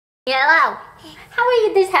Hello. How are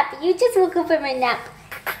you this happy? You just woke up from a nap.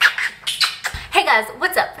 Hey guys,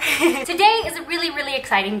 what's up? Today is a really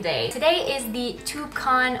exciting day. Today is the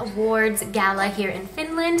Tubecon Awards Gala here in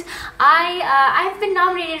Finland. I've been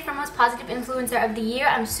nominated for Most Positive Influencer of the Year.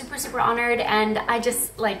 I'm super honored, and I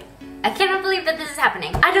cannot believe that this is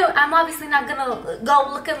happening. I'm obviously not gonna go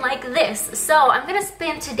looking like this, so I'm gonna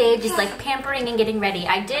spend today just like pampering and getting ready.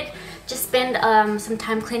 I did just spend some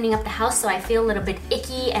time cleaning up the house, so I feel a little bit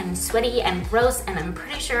icky and sweaty and gross, and I'm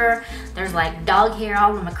pretty sure there's like dog hair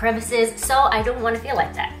all in my crevices, so I don't want to feel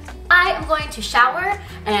like that. I am going to shower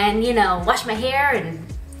and, you know, wash my hair and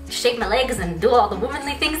shake my legs and do all the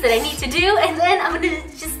womanly things that I need to do, and then I'm gonna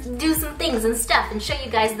just do some things and stuff and show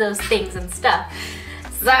you guys those things and stuff.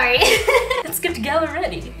 Sorry. Let's get to Gala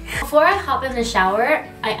ready. Before I hop in the shower,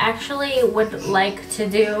 I actually would like to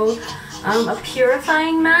do a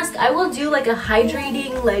purifying mask. I will do like a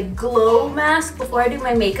hydrating like glow mask before I do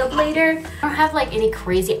my makeup later. I don't have like any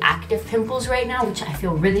crazy active pimples right now, which I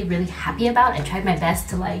feel really happy about. I tried my best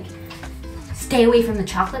to like stay away from the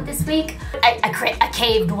chocolate this week. I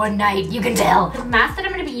caved one night, you can tell. The mask that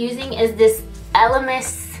I'm gonna be using is this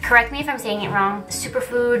Elemis, correct me if I'm saying it wrong,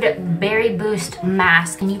 Superfood Berry Boost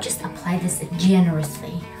Mask. And you just apply this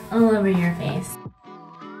generously all over your face.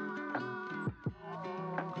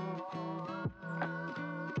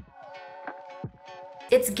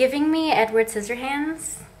 It's giving me Edward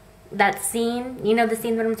Scissorhands. That scene, you know the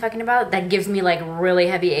scene that I'm talking about? That gives me like really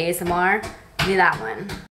heavy ASMR. Do that one.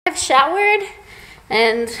 I've showered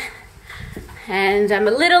and I'm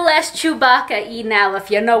a little less Chewbacca-y now,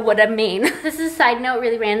 if you know what I mean. This is a side note,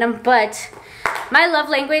 really random, but my love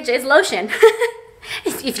language is lotion.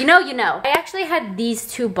 If you know, you know. I actually had these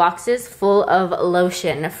 2 boxes full of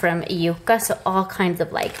lotion from Yuka, so all kinds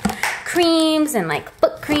of like creams and like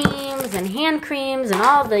foot creams and hand creams and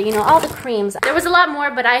all the, you know, all the creams. There was a lot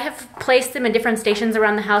more, but I have placed them in different stations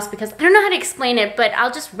around the house because I don't know how to explain it, but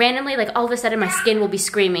I'll just randomly, like all of a sudden my skin will be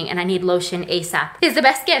screaming and I need lotion ASAP. It's the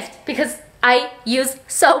best gift because I use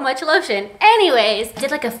so much lotion. Anyways, I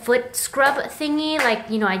did like a foot scrub thingy, like,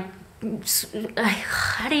 you know, how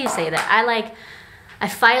do you say that? I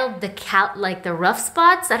filed the rough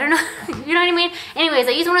spots. I don't know, you know what I mean? Anyways,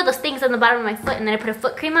 I used one of those things on the bottom of my foot, and then I put a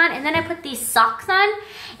foot cream on, and then I put these socks on,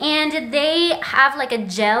 and they have like a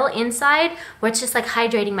gel inside where it's just like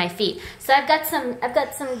hydrating my feet. So I've got some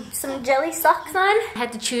jelly socks on. I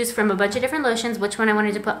had to choose from a bunch of different lotions which one I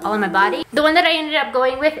wanted to put all on my body. The one that I ended up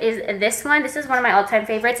going with is this one. This is one of my all-time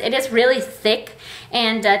favorites. It is really thick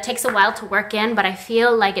and takes a while to work in, but I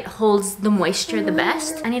feel like it holds the moisture the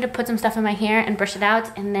best. I need to put some stuff in my hair and brush it out,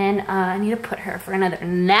 and then I need to put her for another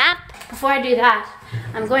nap. Before I do that,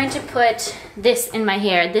 I'm going to put this in my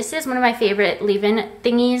hair. This is one of my favorite leave-in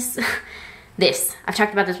thingies. This, I've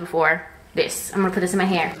talked about this before. This, I'm gonna put this in my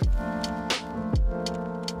hair.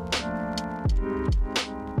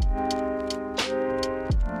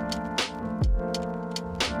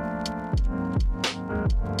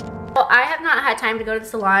 I have not had time to go to the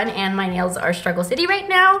salon, and my nails are struggle city right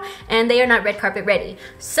now, and they are not red carpet ready.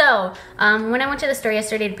 So when I went to the store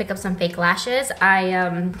yesterday to pick up some fake lashes,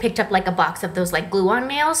 I picked up like a box of those like glue-on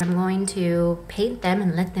nails. I'm going to paint them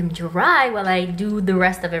and let them dry while I do the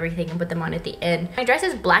rest of everything and put them on at the end. My dress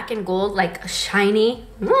is black and gold, like shiny.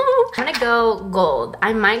 Woo! I'm gonna go gold.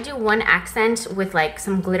 I might do one accent with like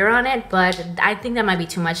some glitter on it, but I think that might be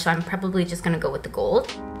too much, so I'm probably just gonna go with the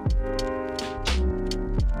gold.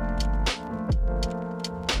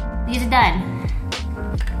 These are done.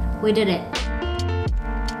 We did it.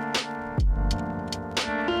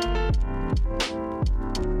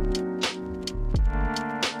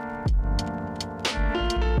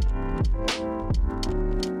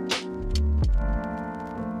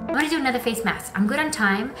 I'm gonna do another face mask. I'm good on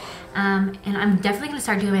time, and I'm definitely gonna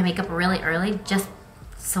start doing my makeup really early, just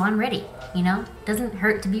so I'm ready, you know? Doesn't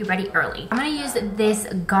hurt to be ready early. I'm gonna use this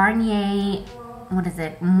Garnier, what is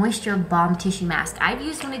it? Moisture Balm Tissue Mask. I've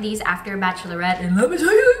used one of these after a bachelorette, and let me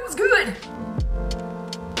tell you, it was good.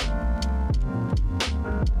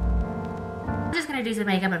 I'm just gonna do some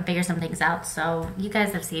makeup and figure some things out. So you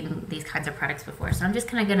guys have seen these kinds of products before, so I'm just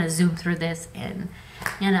kind of gonna zoom through this and,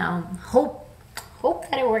 you know, hope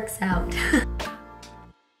that it works out.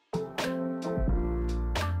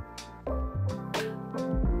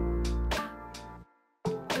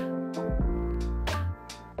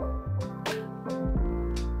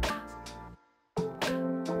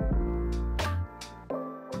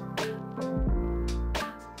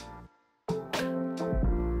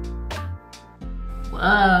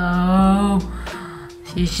 Whoa,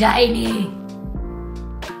 she's shiny.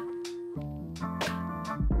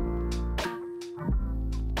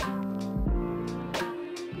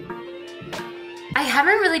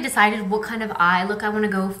 haven't really decided what kind of eye look I want to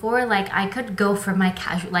go for. Like, I could go for my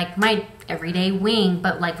casual, like my everyday wing,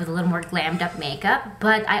 but like with a little more glammed up makeup.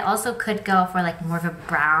 But I also could go for like more of a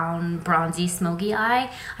brown, bronzy, smoky eye.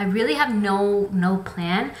 I really have no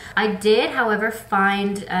plan. I did, however,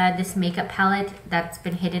 find this makeup palette that's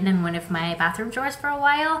been hidden in one of my bathroom drawers for a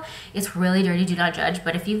while. It's really dirty, do not judge.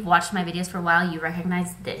 But if you've watched my videos for a while, you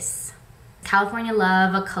recognize this. California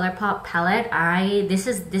Love, a ColourPop palette. This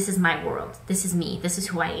is my world. This is me. This is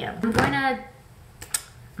who I am.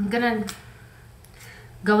 I'm gonna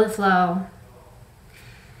go with the flow.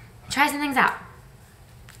 Try some things out.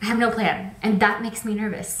 I have no plan, and that makes me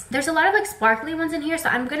nervous. There's a lot of like sparkly ones in here, so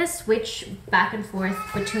I'm gonna switch back and forth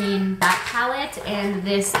between that palette and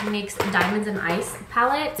this NYX Diamonds and Ice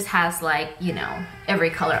palette. This has like, you know, every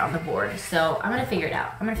color on the board, so I'm gonna figure it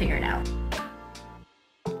out. I'm gonna figure it out.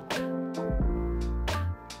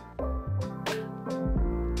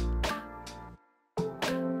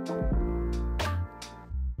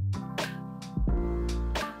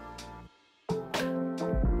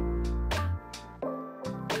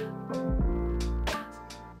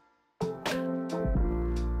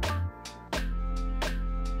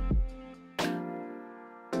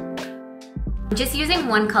 Just using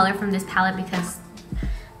one color from this palette because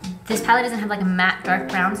this palette doesn't have like a matte dark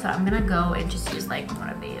brown, so I'm gonna go and just use like one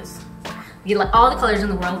of these. You like all the colors in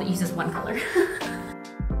the world, it uses one color.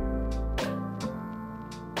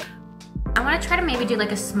 I want to try to maybe do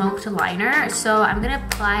like a smoked liner, so I'm gonna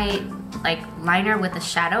apply like liner with a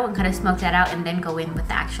shadow and kind of smoke that out and then go in with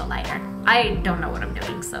the actual liner. I don't know what I'm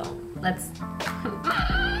doing, so let's...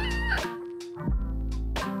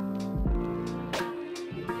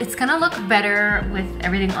 It's gonna look better with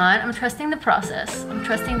everything on. I'm trusting the process. I'm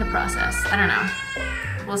trusting the process. I don't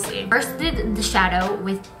know. We'll see. First did the shadow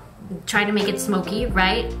with trying to make it smoky,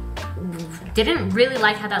 right? Didn't really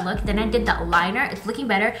like how that looked. Then I did the liner. It's looking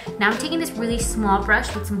better. Now I'm taking this really small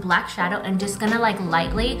brush with some black shadow and just gonna like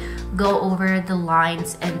lightly go over the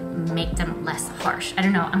lines and make them less harsh. I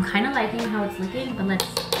don't know. I'm kind of liking how it's looking, but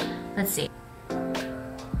let's see.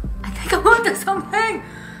 I think I want to do something.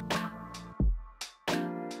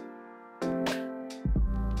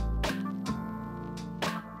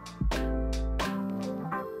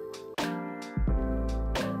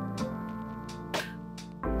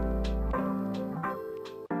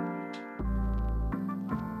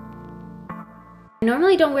 I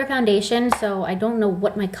normally don't wear foundation, so I don't know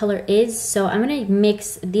what my color is. So I'm gonna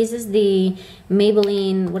mix, this is the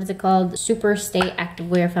Maybelline, what is it called? Super Stay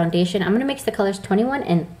Activewear Foundation. I'm gonna mix the colors 21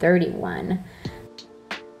 and 31.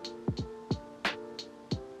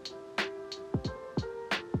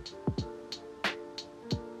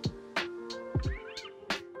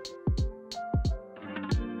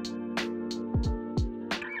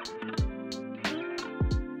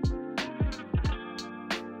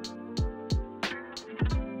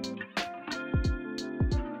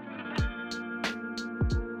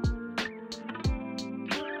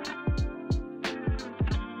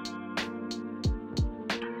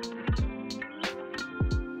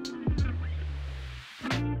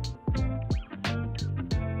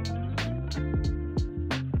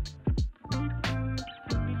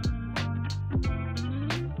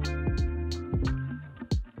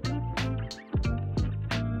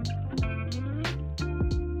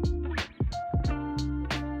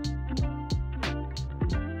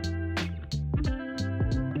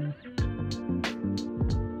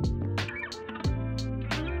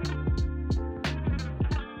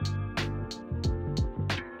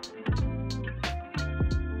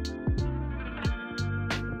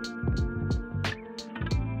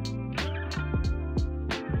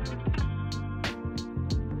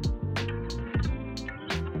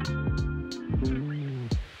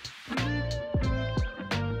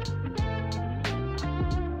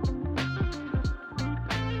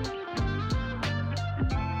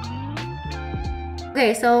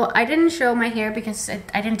 Okay, so I didn't show my hair because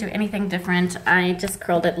I didn't do anything different. I just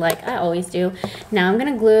curled it like I always do. Now I'm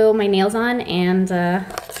gonna glue my nails on and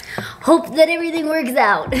hope that everything works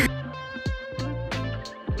out.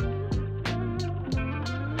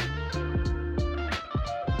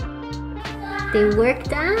 They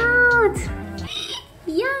worked out.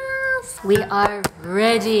 Yes, we are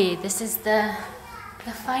ready. This is the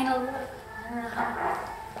final look. I don't know how.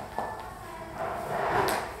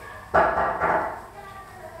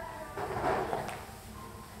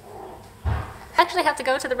 Actually have to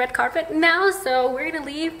go to the red carpet now, so we're gonna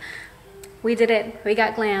leave. We did it. We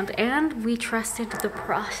got glammed and we trusted the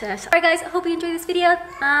process. All right, guys, I hope you enjoyed this video.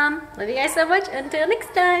 Love you guys so much. Until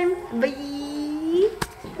next time, bye.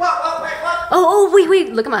 Whoa, wait, what? Oh,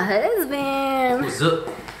 wait, look at my husband. What's up?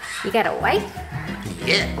 You got a wife?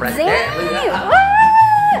 Yeah, right There. there. Look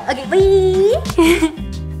at that. Okay, bye.